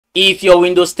If your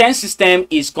Windows 10 system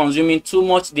is consuming too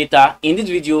much data, in this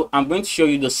video, I'm going to show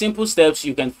you the simple steps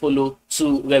you can follow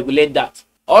to regulate that.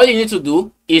 All you need to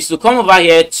do is to come over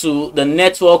here to the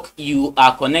network you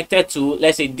are connected to.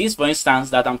 Let's say this, for instance,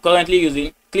 that I'm currently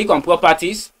using. Click on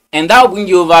Properties, and that will bring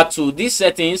you over to these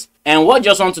settings. And what you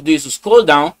just want to do is to scroll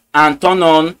down and turn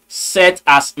on Set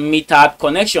as Metered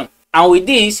Connection. And with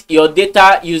this, your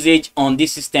data usage on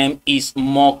this system is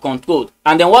more controlled.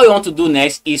 And then what you want to do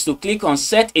next is to click on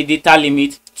Set a Data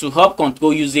Limit to help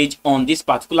control usage on this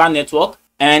particular network.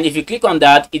 And if you click on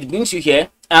that, it brings you here.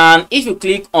 And if you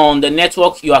click on the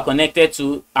network you are connected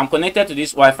to, I'm connected to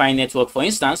this Wi-Fi network, for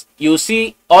instance, you'll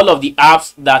see all of the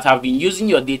apps that have been using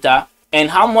your data and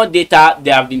how much data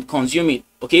they have been consuming.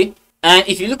 Okay. And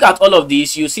if you look at all of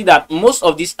these, you see that most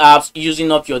of these apps using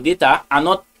up your data are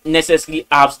not necessarily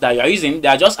apps that you are using. They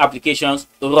are just applications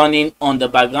running on the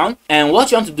background, and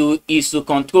what you want to do is to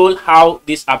control how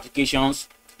these applications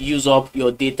use up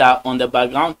your data on the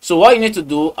background. So what you need to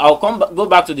do, go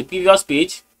back to the previous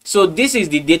page. So this is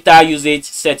the data usage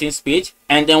settings page,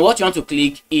 and then what you want to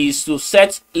click is to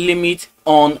set limit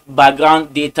on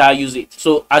background data usage.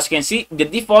 So as you can see, the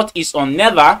default is on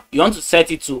never. You want to set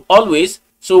it to always,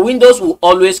 so Windows will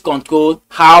always control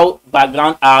how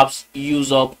background apps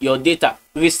use up your data.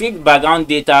 Restrict background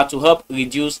data to help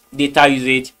reduce data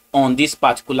usage on this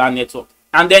particular network.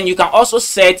 And then you can also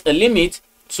set a limit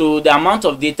to the amount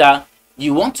of data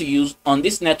you want to use on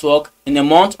this network in a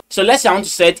month. So let's say I want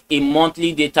to set a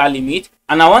monthly data limit,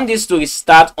 and I want this to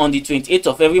start on the 28th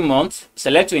of every month.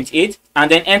 Select 28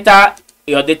 and then enter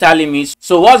your data limits.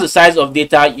 So what's the size of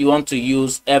data you want to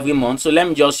use every month? So let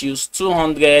me just use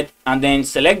 200 and then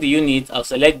select the unit. I'll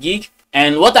select gig.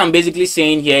 And what I'm basically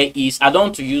saying here is I don't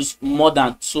want to use more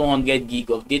than 200 gig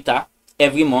of data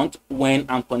every month when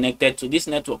I'm connected to this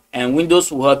network, and Windows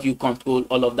will help you control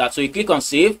all of that. So you click on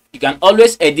save. You can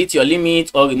always edit your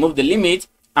limit or remove the limit,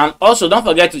 and also don't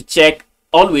forget to check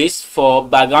always for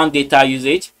background data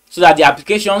usage so that the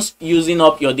applications using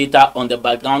up your data on the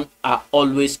background are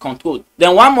always controlled.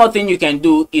 Then one more thing you can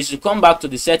do is to come back to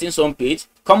the settings home page,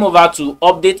 come over to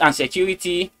update and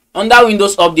security. Under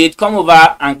Windows Update, come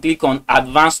over and click on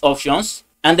Advanced Options,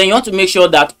 and then you want to make sure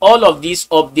that all of these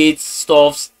update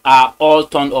stuffs are all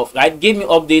turned off, right? Give me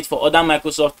update for other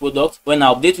Microsoft products. When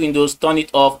I update Windows, turn it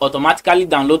off. Automatically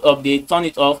download update, turn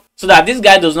it off, so that this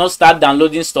guy does not start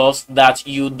downloading stuffs that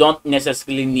you don't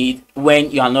necessarily need when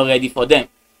you are not ready for them.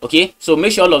 Okay, so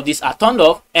make sure all of these are turned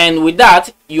off, and with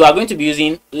that, you are going to be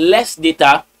using less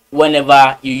data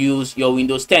whenever you use your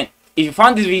Windows 10. If you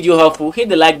found this video helpful, hit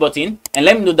the like button and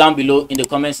let me know down below in the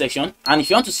comment section. And if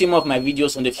you want to see more of my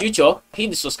videos in the future, hit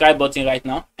the subscribe button right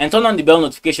now and turn on the bell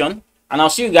notification. And I'll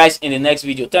see you guys in the next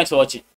video. Thanks for watching.